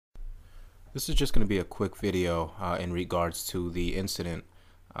This is just going to be a quick video in regards to the incident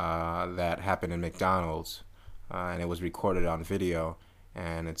that happened in McDonald's, and it was recorded on video,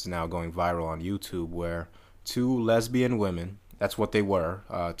 and it's now going viral on YouTube, where two lesbian women, that's what they were,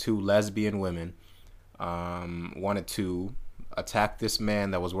 two lesbian women, wanted to attack this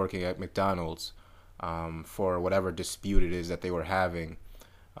man that was working at McDonald's for whatever dispute it is that they were having.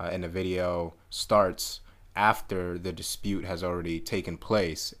 And the video starts after the dispute has already taken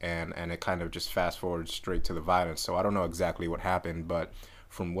place, and it kind of just fast forwards straight to the violence. So I don't know exactly what happened, but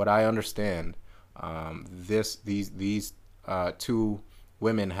from what I understand, these two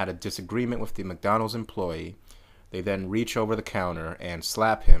women had a disagreement with the McDonald's employee. They then reach over the counter and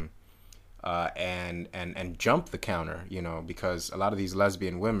slap him, and jump the counter, because a lot of these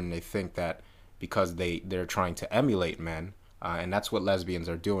lesbian women, they think that because they're trying to emulate men, and that's what lesbians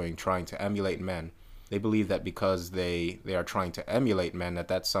are doing, trying to emulate men. They believe that because they are trying to emulate men,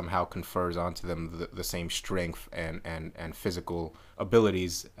 that somehow confers onto them the same strength and physical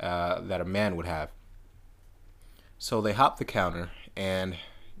abilities that a man would have. So they hop the counter, and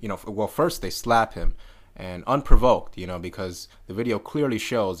well, first they slap him, and unprovoked, because the video clearly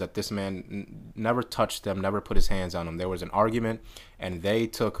shows that this man never touched them, never put his hands on them. There was an argument, and they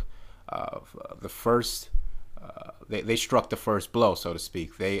took the first. They struck the first blow, so to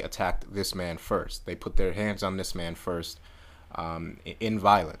speak. They attacked this man first. They put their hands on this man first, in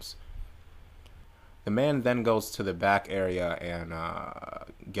violence. The man then goes to the back area and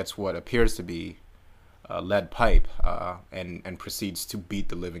gets what appears to be a lead pipe, and proceeds to beat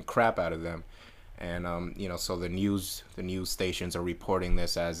the living crap out of them. And so the news stations are reporting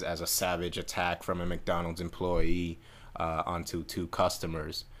this as a savage attack from a McDonald's employee onto two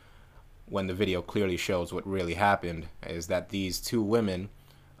customers, when the video clearly shows what really happened is that these two women,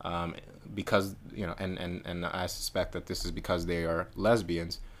 because and I suspect that this is because they are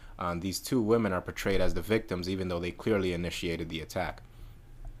lesbians, these two women are portrayed as the victims, even though they clearly initiated the attack.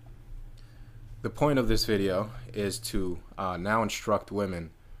 The point of this video is to now instruct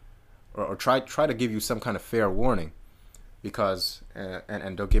women, or try to give you some kind of fair warning, because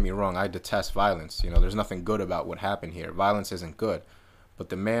and don't get me wrong, I detest violence. There's nothing good about what happened here. Violence isn't good. But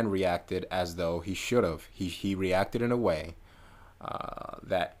the man reacted as though he should have. He reacted in a way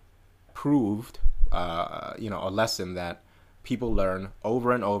that proved, a lesson that people learn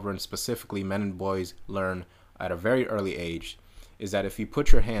over and over, and specifically men and boys learn at a very early age, is that if you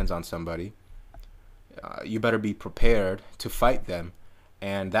put your hands on somebody, you better be prepared to fight them,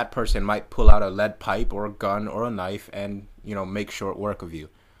 and that person might pull out a lead pipe or a gun or a knife and make short work of you.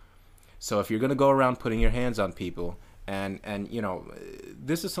 So if you're gonna go around putting your hands on people, and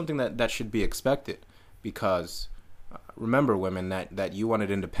this is something that should be expected, because remember, women, that you wanted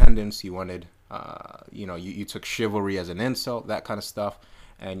independence, you wanted you took chivalry as an insult, that kind of stuff,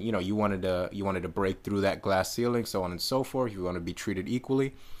 and you wanted to break through that glass ceiling, so on and so forth. You want to be treated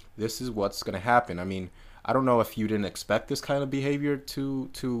equally. This is what's going to happen. I mean, I don't know if you didn't expect this kind of behavior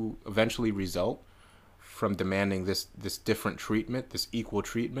to eventually result from demanding this different treatment, this equal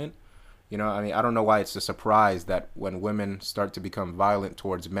treatment. I don't know why it's a surprise that when women start to become violent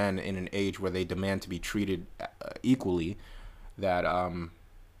towards men in an age where they demand to be treated equally, that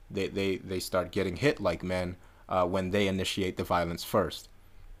they start getting hit like men when they initiate the violence first.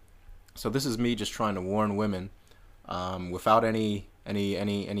 So this is me just trying to warn women, without any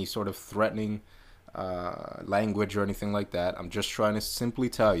sort of threatening language or anything like that. I'm just trying to simply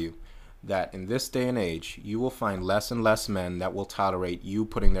tell you that in this day and age, you will find less and less men that will tolerate you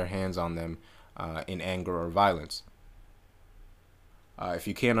putting their hands on them in anger or violence. If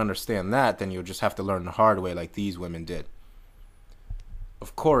you can't understand that, then you'll just have to learn the hard way, like these women did.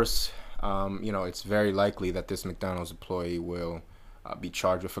 Of course, it's very likely that this McDonald's employee will be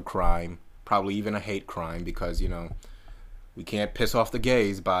charged with a crime, probably even a hate crime, because we can't piss off the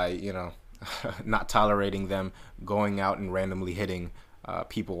gays by not tolerating them going out and randomly hitting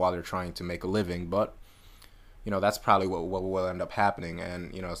people while they're trying to make a living. But that's probably what will end up happening.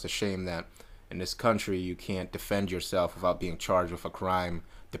 And it's a shame that in this country you can't defend yourself without being charged with a crime,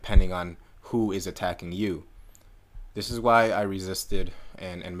 depending on who is attacking you. This is why I resisted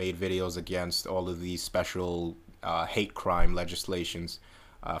and made videos against all of these special hate crime legislations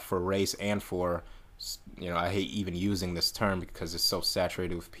for race and for I hate even using this term because it's so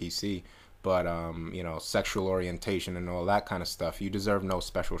saturated with PC, but sexual orientation and all that kind of stuff. You deserve no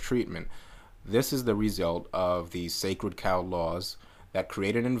special treatment. This is the result of these sacred cow laws that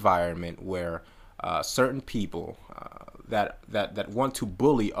create an environment where certain people that want to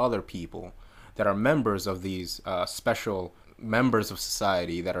bully other people, that are members of these special members of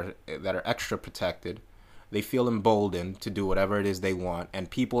society, that are extra protected, they feel emboldened to do whatever it is they want, and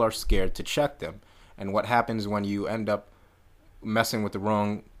people are scared to check them. And what happens when you end up messing with the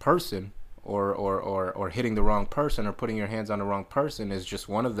wrong person, or hitting the wrong person, or putting your hands on the wrong person, is just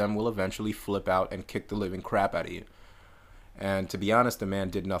one of them will eventually flip out and kick the living crap out of you. And to be honest, the man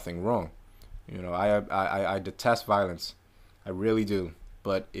did nothing wrong. I detest violence. I really do.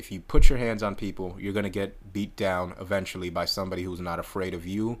 But if you put your hands on people, you're going to get beat down eventually by somebody who's not afraid of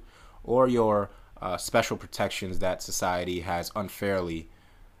you or your special protections that society has unfairly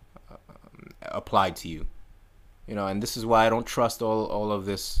applied to you. And this is why I don't trust all of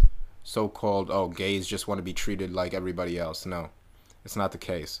this so-called, gays just want to be treated like everybody else. No, it's not the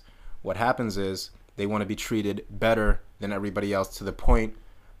case. What happens is they want to be treated better than everybody else, to the point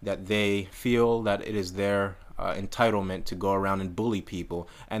that they feel that it is their entitlement to go around and bully people.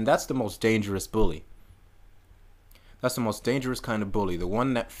 And that's the most dangerous bully. That's the most dangerous kind of bully. The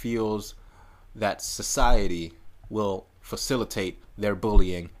one that feels that society will facilitate their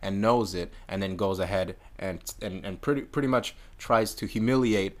bullying and knows it, and then goes ahead and pretty much tries to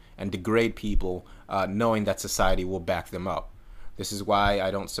humiliate and degrade people, knowing that society will back them up. This is why I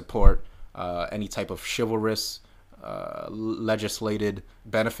don't support any type of chivalrous legislated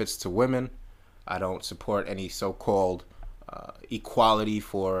benefits to women. I don't support any so-called equality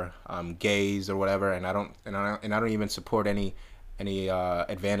for gays or whatever, and I don't even support any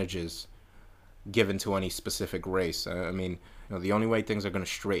advantages given to any specific race. I mean, the only way things are going to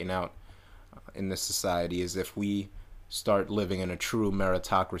straighten out in this society is if we start living in a true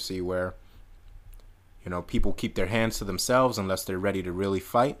meritocracy where people keep their hands to themselves unless they're ready to really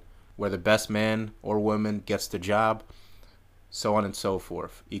fight, where the best man or woman gets the job, so on and so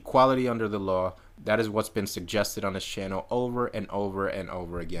forth. Equality under the law, that is what's been suggested on this channel over and over and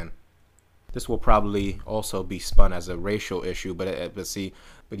over again. This will probably also be spun as a racial issue, but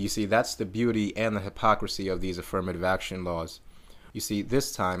you see, that's the beauty and the hypocrisy of these affirmative action laws. You see,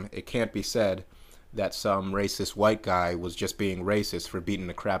 this time it can't be said that some racist white guy was just being racist for beating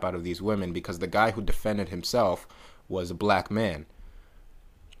the crap out of these women, because the guy who defended himself was a black man.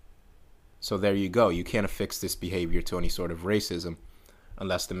 So there you go. You can't affix this behavior to any sort of racism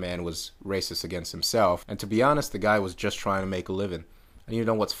unless the man was racist against himself. And to be honest, the guy was just trying to make a living. And you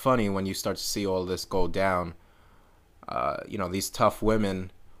know what's funny, when you start to see all this go down, these tough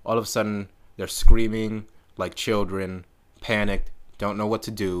women, all of a sudden they're screaming like children, panicked, don't know what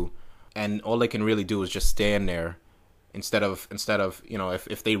to do, and all they can really do is just stand there instead of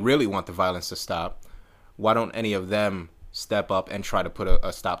if they really want the violence to stop, why don't any of them step up and try to put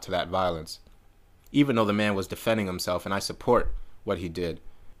a stop to that violence? Even though the man was defending himself, and I support what he did.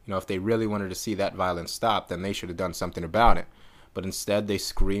 If they really wanted to see that violence stop, then they should have done something about it. But instead, they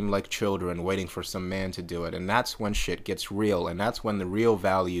scream like children, waiting for some man to do it. And that's when shit gets real. And that's when the real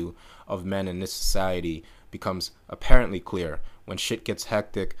value of men in this society becomes apparently clear. When shit gets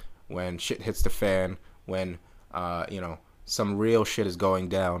hectic, when shit hits the fan, when, some real shit is going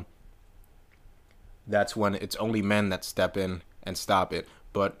down, that's when it's only men that step in and stop it.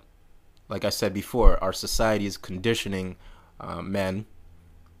 But like I said before, our society is conditioning men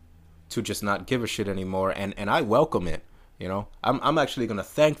to just not give a shit anymore. And I welcome it. I'm actually going to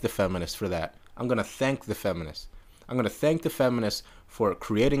thank the feminists for that. I'm going to thank the feminists. I'm going to thank the feminists for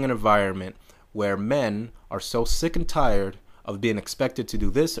creating an environment where men are so sick and tired of being expected to do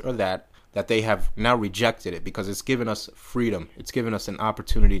this or that they have now rejected it, because it's given us freedom. It's given us an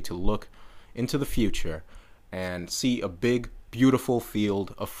opportunity to look into the future and see a big, beautiful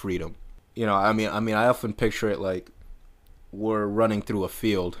field of freedom. I often picture it like we're running through a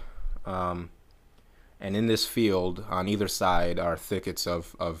field, and in this field, on either side, are thickets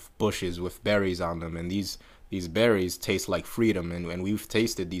of bushes with berries on them. And these berries taste like freedom. And we've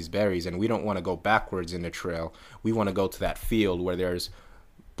tasted these berries, and we don't want to go backwards in the trail. We want to go to that field where there's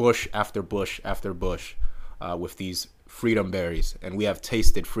bush after bush after bush with these freedom berries. And we have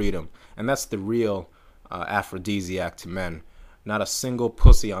tasted freedom. And that's the real aphrodisiac to men. Not a single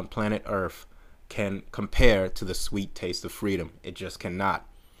pussy on planet Earth can compare to the sweet taste of freedom. It just cannot.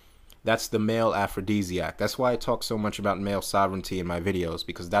 That's the male aphrodisiac. That's why I talk so much about male sovereignty in my videos,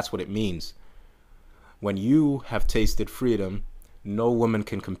 because that's what it means. When you have tasted freedom, no woman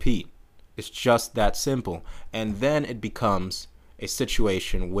can compete. It's just that simple. And then it becomes a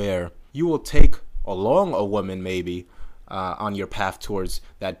situation where you will take along a woman maybe on your path towards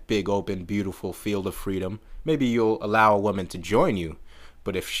that big, open, beautiful field of freedom. Maybe you'll allow a woman to join you.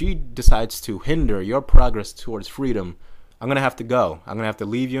 But if she decides to hinder your progress towards freedom, I'm going to have to go. I'm going to have to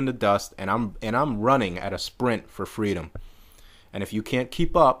leave you in the dust, and I'm running at a sprint for freedom. And if you can't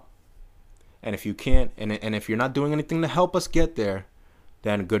keep up, and if you can't, and if you're not doing anything to help us get there,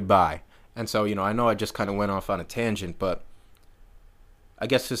 then goodbye. And so, I know I just kind of went off on a tangent, but I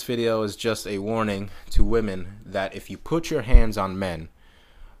guess this video is just a warning to women that if you put your hands on men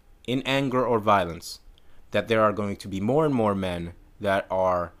in anger or violence, that there are going to be more and more men that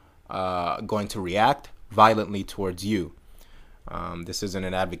are going to react violently towards you. This isn't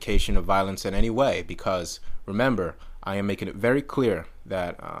an advocation of violence in any way, because remember, I am making it very clear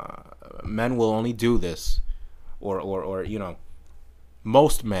that men will only do this, or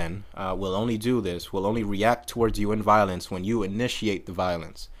most men will only do this, will only react towards you in violence when you initiate the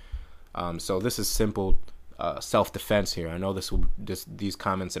violence. So this is simple self-defense here. I know these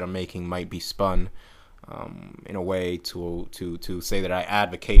comments that I'm making might be spun in a way to say that I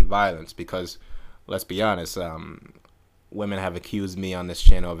advocate violence, because let's be honest, women have accused me on this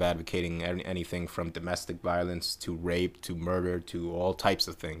channel of advocating anything from domestic violence to rape to murder to all types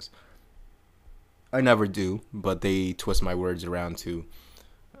of things. I never do, but they twist my words around to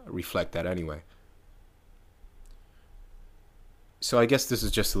reflect that anyway. So I guess this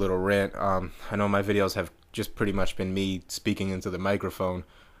is just a little rant. I know my videos have just pretty much been me speaking into the microphone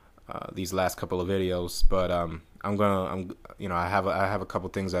these last couple of videos, but I have a couple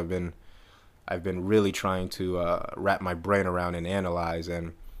things I've been really trying to wrap my brain around and analyze,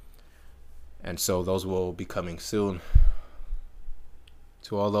 and so those will be coming soon.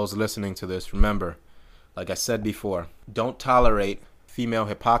 To all those listening to this, remember, like I said before, don't tolerate female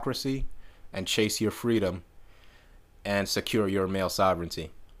hypocrisy, and chase your freedom and secure your male sovereignty.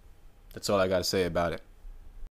 That's all I got to say about it.